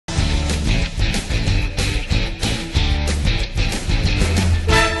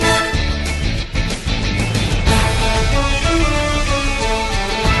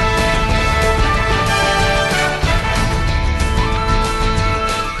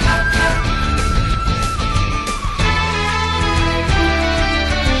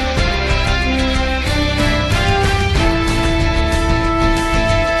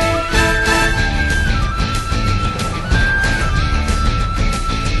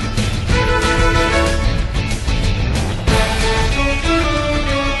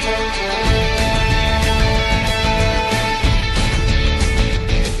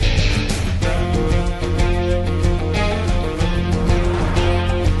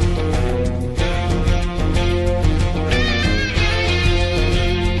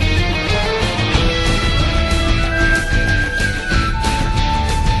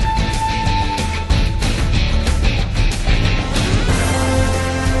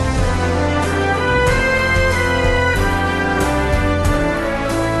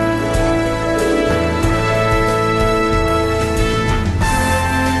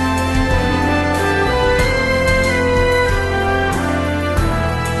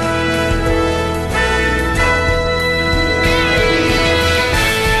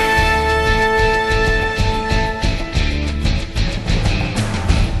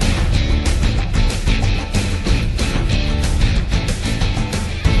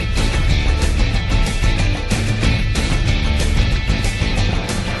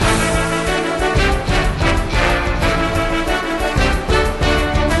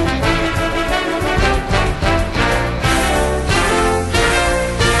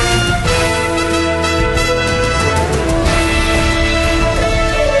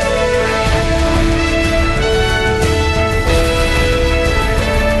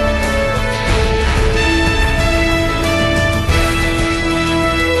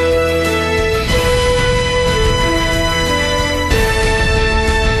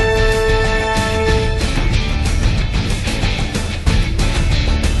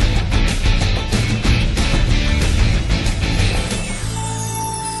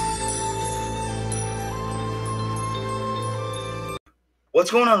What's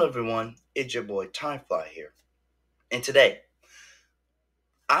going on, everyone? It's your boy Timefly here, and today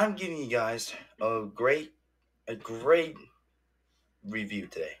I'm giving you guys a great review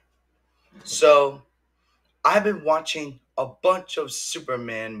today. So I've been watching a bunch of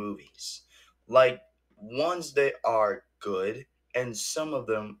Superman movies, like ones that are good, and some of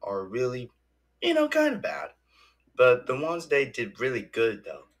them are really, kind of bad. But the ones they did really good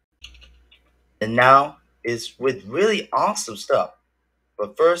though, and now is with really awesome stuff.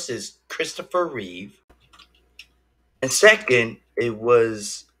 But first is Christopher Reeve. And second, it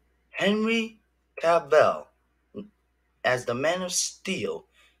was Henry Cavill as the Man of Steel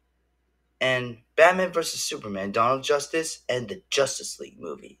and Batman vs. Superman, Dawn of Justice, and the Justice League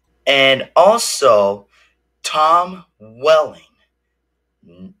movie. And also Tom Welling,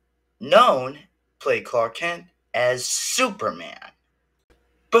 known played Clark Kent as Superman.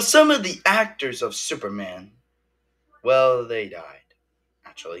 But some of the actors of Superman, well, they died,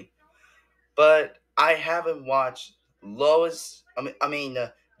 actually. But I haven't watched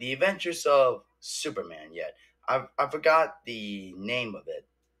the Adventures of Superman yet. I forgot the name of it.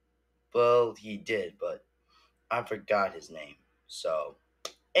 Well, he did, but I forgot his name. So,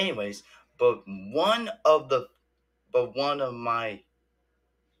 anyways, one of my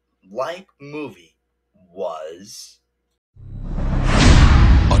like movie was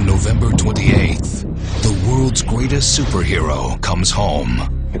On November 28th, the world's greatest superhero comes home.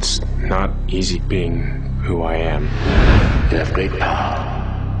 It's not easy being who I am. You have great power,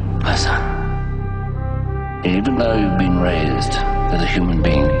 my son. And even though you've been raised as a human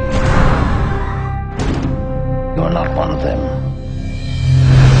being, you are not one of them.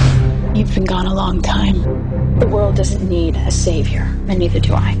 You've been gone a long time. The world doesn't need a savior, and neither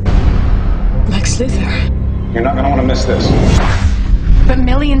do I. Lex Luthor. You're not going to want to miss this. But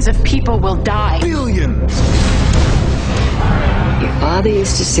millions of people will die. Billions! Your father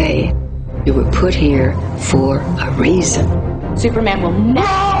used to say you were put here for a reason. Superman will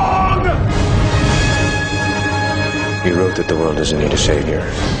never. You wrote that the world doesn't need a savior.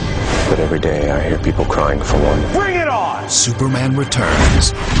 But every day I hear people crying for one. Bring it on! Superman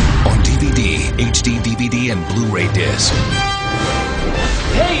Returns on DVD, HD DVD, and Blu-ray disc.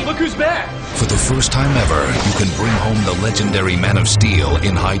 Hey, look who's back! For the first time ever, you can bring home the legendary Man of Steel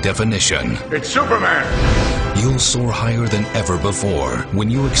in high definition. It's Superman! You'll soar higher than ever before when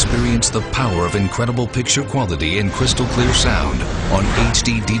you experience the power of incredible picture quality and crystal clear sound on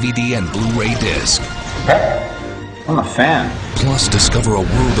HD DVD and Blu-ray disc. I'm a fan. Plus, discover a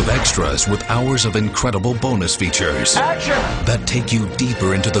world of extras with hours of incredible bonus features that take you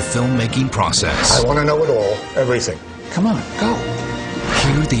deeper into the filmmaking process. I want to know it all, everything. Come on, go.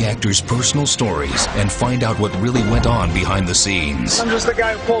 Hear the actors' personal stories and find out what really went on behind the scenes. I'm just the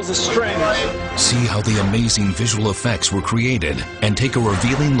guy who pulls the strings. See how the amazing visual effects were created and take a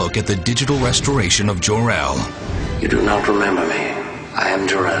revealing look at the digital restoration of Jor-El. You do not remember me. I am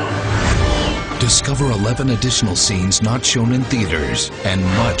Jor-El. Discover 11 additional scenes not shown in theaters and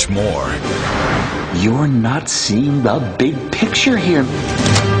much more. You're not seeing the big picture here.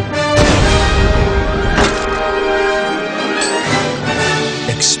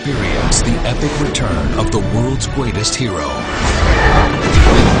 Experience the epic return of the world's greatest hero.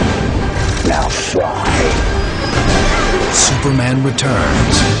 Now fly. Superman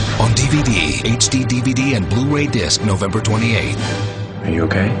Returns on DVD, HD DVD, and Blu-ray disc November 28th. Are you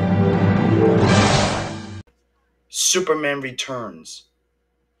okay? Superman Returns.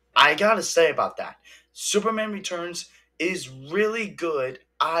 I gotta say about that, Superman Returns is really good.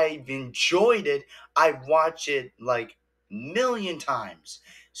 I've enjoyed it. I've watched it like million times.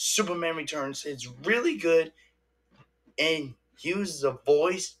 Superman Returns is really good, and he was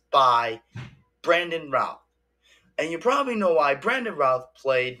voiced by Brandon Routh. And you probably know why. Brandon Routh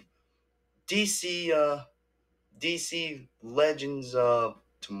played DC Legends of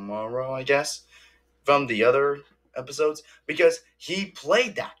Tomorrow, I guess, from the other episodes, because he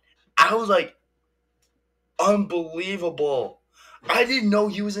played that. I was like, unbelievable. I didn't know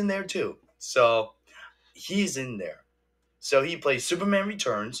he was in there too. So he's in there. So he played Superman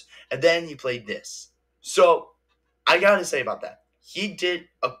Returns, and then he played this. So I gotta say about that, he did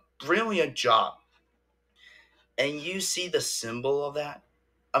a brilliant job. And you see the symbol of that?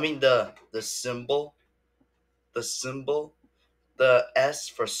 I mean the symbol, the S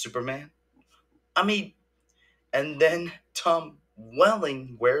for Superman. I mean, and then Tom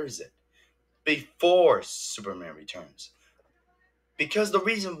Welling wears it before Superman Returns. Because the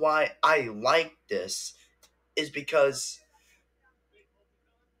reason why I like this is because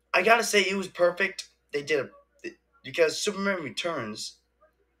I gotta say it was perfect. They did it because Superman Returns,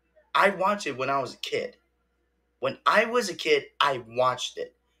 I watched it when I was a kid. When I was a kid, I watched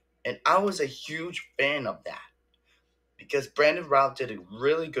it, and I was a huge fan of that because Brandon Routh did a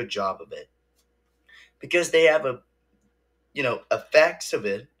really good job of it. Because they have effects of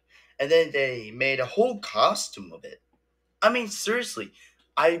it, and then they made a whole costume of it. I mean, seriously,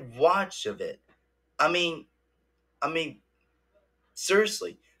 I watched of it. I mean, I mean,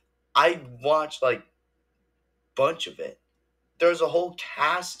 seriously, I watched like bunch of it. There's a whole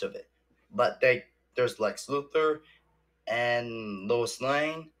cast of it, but there's Lex Luthor and Lois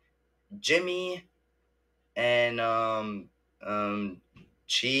Lane, Jimmy, and um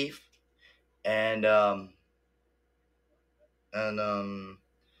Chief, and and um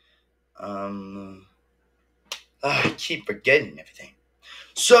I keep forgetting everything.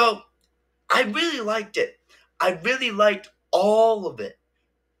 So I really liked it. I really liked all of it.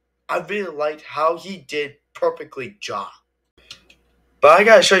 I really liked how he did perfectly job. But I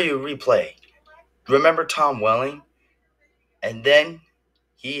gotta show you a replay. Remember Tom Welling? And then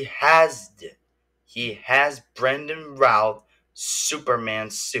he has it. He has Brendan Routh Superman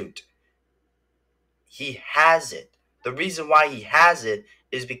suit. He has it. The reason why he has it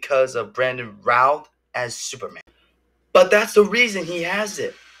is because of Brandon Routh as Superman. But that's the reason he has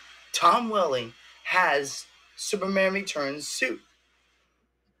it. Tom Welling has Superman Returns suit.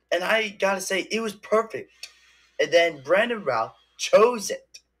 And I gotta say, it was perfect. And then Brandon Routh chose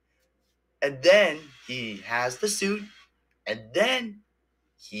it. And then he has the suit. And then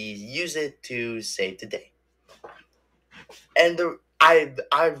he used it to save the day. And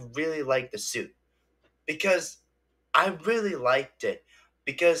I really like the suit because I really liked it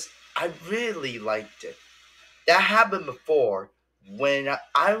because I really liked it. That happened before when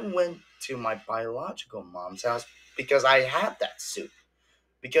I went to my biological mom's house because I had that suit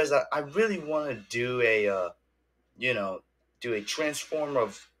because I really want to do you know do a transform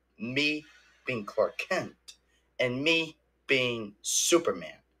of me being Clark Kent and me being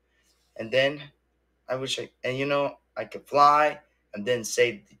Superman, and then I wish I could fly and then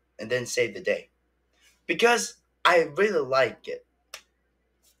save the day because I really like it.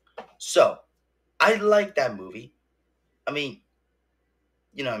 So I like that movie. I mean,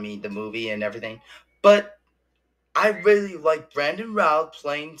 the movie and everything, but I really like Brandon Routh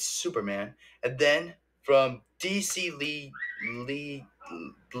playing Superman, and then from DC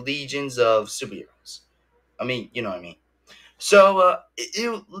Legions of Superheroes. I mean, you know what I mean. So,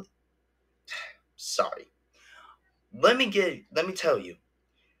 sorry. Let me tell you,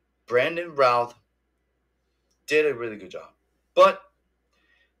 Brandon Routh did a really good job, but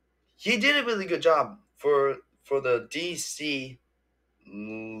he did a really good job for the DC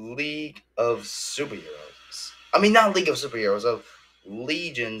League of Superheroes. I mean, not League of Superheroes, of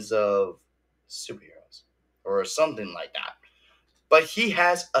Legions of Superheroes, or something like that. But he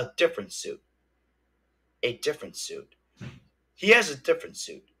has a different suit. A different suit. He has a different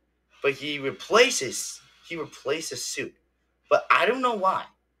suit. But he replaces suit. But I don't know why.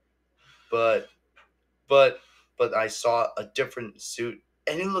 But but but I saw a different suit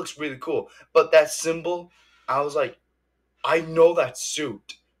and it looks really cool. But that symbol, I was like, I know that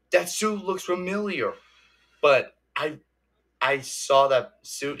suit. That suit looks familiar. But I saw that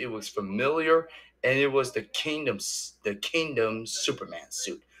suit. It was familiar, and it was the Kingdom Superman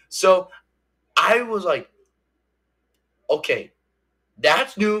suit. So I was like, okay,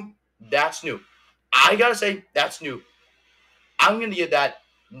 that's new. That's new. I gotta say, that's new. I'm gonna give that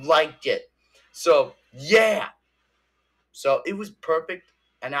liked it. So yeah. So it was perfect,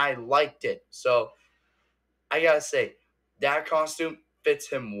 and I liked it. So I gotta say, that costume fits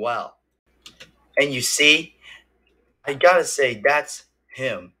him well. And you see, I gotta say, that's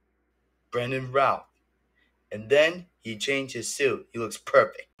him, Brendan Routh. And then he changed his suit. He looks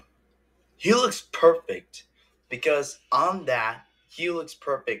perfect. He looks perfect because on that, he looks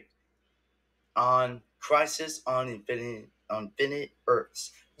perfect on Crisis on Infinite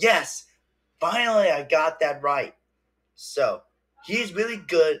Earths. Yes, finally I got that right. So he's really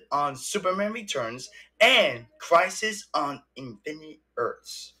good on Superman Returns and Crisis on Infinite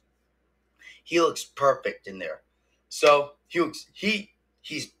Earths. He looks perfect in there. So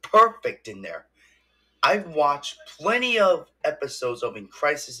he's perfect in there. I've watched plenty of episodes of In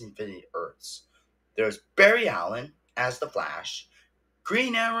Crisis Infinite Earths. There's Barry Allen as the Flash,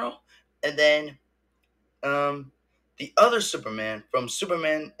 Green Arrow, and then the other Superman from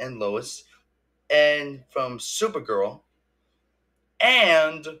Superman and Lois, and from Supergirl,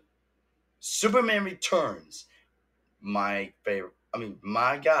 and Superman Returns. My favorite,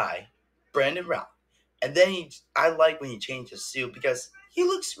 my guy, Brandon Routh. And then I like when he changed his suit because he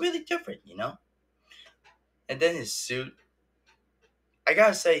looks really different. And then his suit, I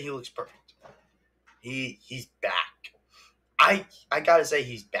gotta say, he looks perfect. he's back. I gotta say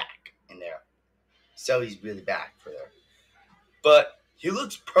he's back in there. So he's really back for there. But he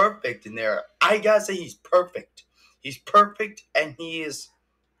looks perfect in there. I gotta say he's perfect. He's perfect and he is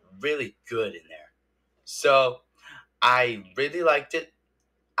really good in there. So I really liked it.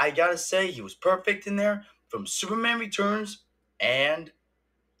 I gotta say he was perfect in there from Superman Returns and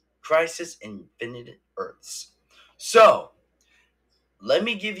Crisis Infinite Earths. So let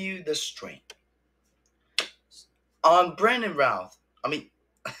me give you the strength. On Brandon Routh, I mean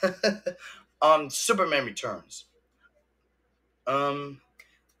on Superman Returns. Um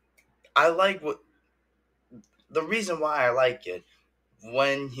I like what the reason why I like it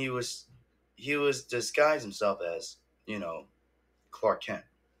when he was disguised himself as, Clark Kent.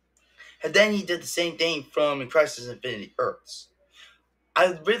 And then he did the same thing from Crisis Infinite Earths.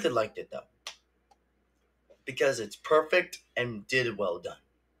 I really liked it though. Because it's perfect and did it well done.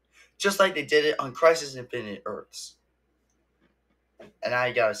 Just like they did it on Crisis Infinite Earths. And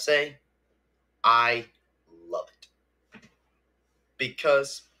I gotta say, I love it.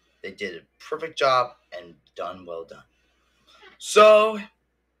 Because they did a perfect job and done well done. So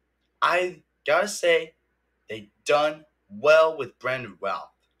I gotta say, they done well with Brandon Routh.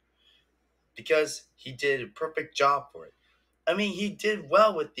 Because he did a perfect job for it. I mean, he did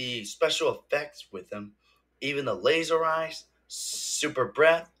well with the special effects with him. Even the laser eyes, super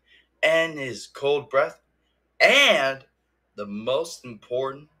breath, and his cold breath. And the most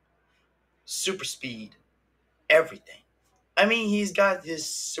important, super speed, everything. I mean, he's got his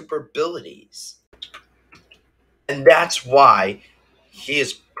super abilities. And that's why he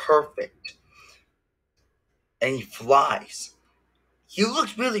is perfect. And he flies. He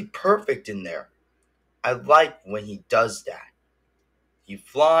looks really perfect in there. I like when he does that. He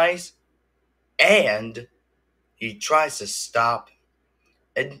flies and he tries to stop.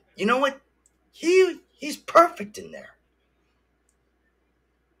 And you know what? He's perfect in there.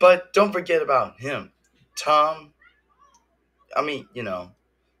 But don't forget about him. Tom, I mean,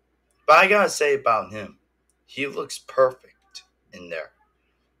 but I gotta say about him, he looks perfect in there.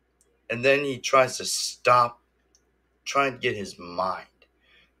 And then he tries to stop, trying to get his mind.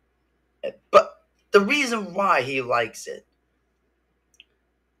 But the reason why he likes it,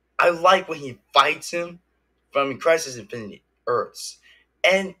 I like when he fights him from Crisis Infinite Earths.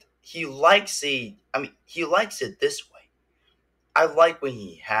 And he likes it this way. I like when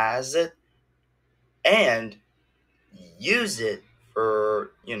he has it and use it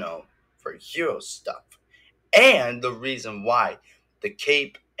for, for hero stuff. And the reason why the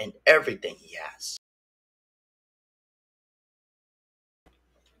cape and everything he has.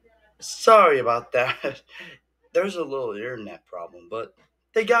 Sorry about that. There's a little internet problem, but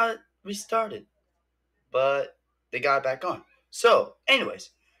they got it restarted. But they got it back on. So,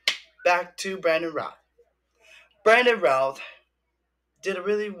 anyways, back to Brandon Routh. Brandon Routh did a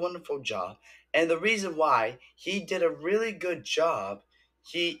really wonderful job. And the reason why he did a really good job,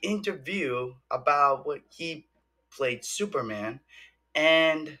 he interviewed about what he played Superman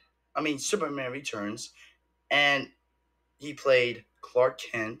Superman Returns, and he played Clark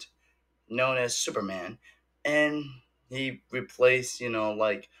Kent, known as Superman, and he replaced,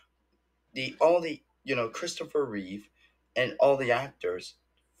 like Christopher Reeve and all the actors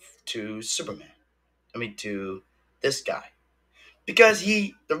to Superman. To this guy. Because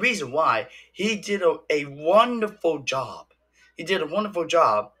the reason why, he did a wonderful job. He did a wonderful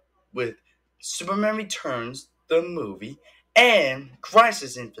job with Superman Returns, the movie, and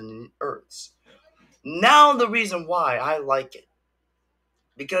Crisis Infinite Earths. Now the reason why I like it,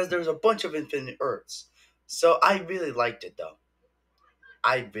 because there's a bunch of Infinite Earths. So I really liked it though.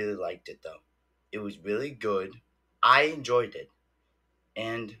 I really liked it though. It was really good. I enjoyed it.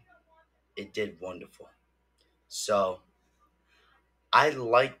 And it did wonderful. So I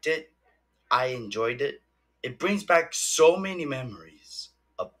liked it. I enjoyed it. It brings back so many memories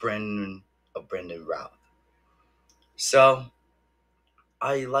of Brendan Routh. So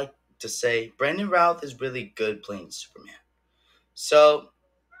I like to say Brendan Routh is really good playing Superman. So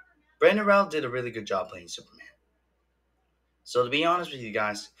Brendan Routh did a really good job playing Superman. So to be honest with you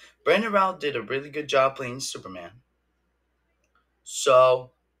guys, Brendan Routh did a really good job playing Superman.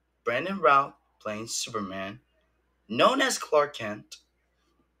 So Brandon Routh playing Superman, known as Clark Kent,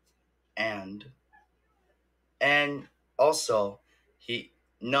 and and also he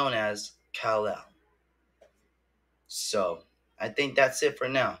known as Kal-El. So I think that's it for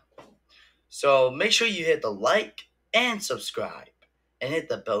now. So make sure you hit the like and subscribe and hit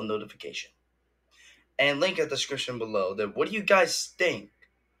the bell notification. And link in the description below that what do you guys think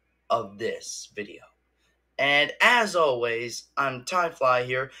of this video? And as always, I'm Tidefly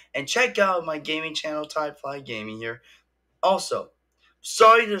here, and check out my gaming channel, Tidefly Gaming here. Also,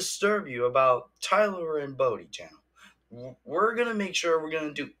 sorry to disturb you about Tyler and Bodie channel. We're gonna make sure we're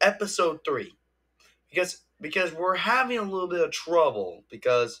gonna do episode 3 because we're having a little bit of trouble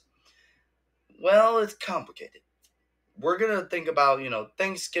because, well, it's complicated. We're gonna think about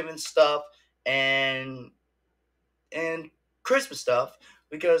Thanksgiving stuff and and Christmas stuff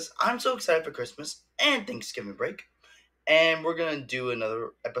because I'm so excited for Christmas and Thanksgiving break, and we're gonna do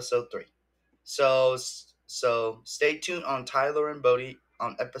another episode 3. So stay tuned on Tyler and Bodie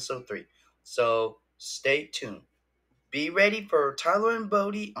on episode 3. So stay tuned. Be ready for Tyler and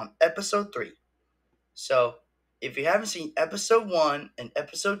Bodie on episode 3. So if you haven't seen episode 1 and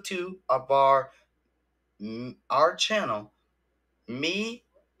episode 2 of our channel, me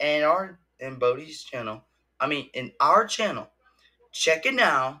and Bodie's channel, in our channel, check it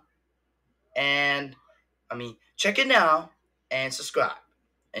now and check it now and subscribe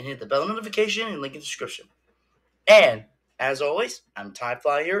and hit the bell notification and link in the description. And as always, I'm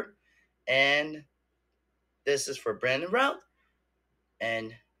Tidefly here, and this is for Brandon Routh,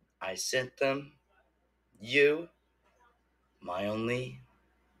 and I sent them you, my only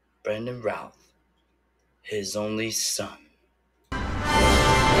Brandon Routh, his only son.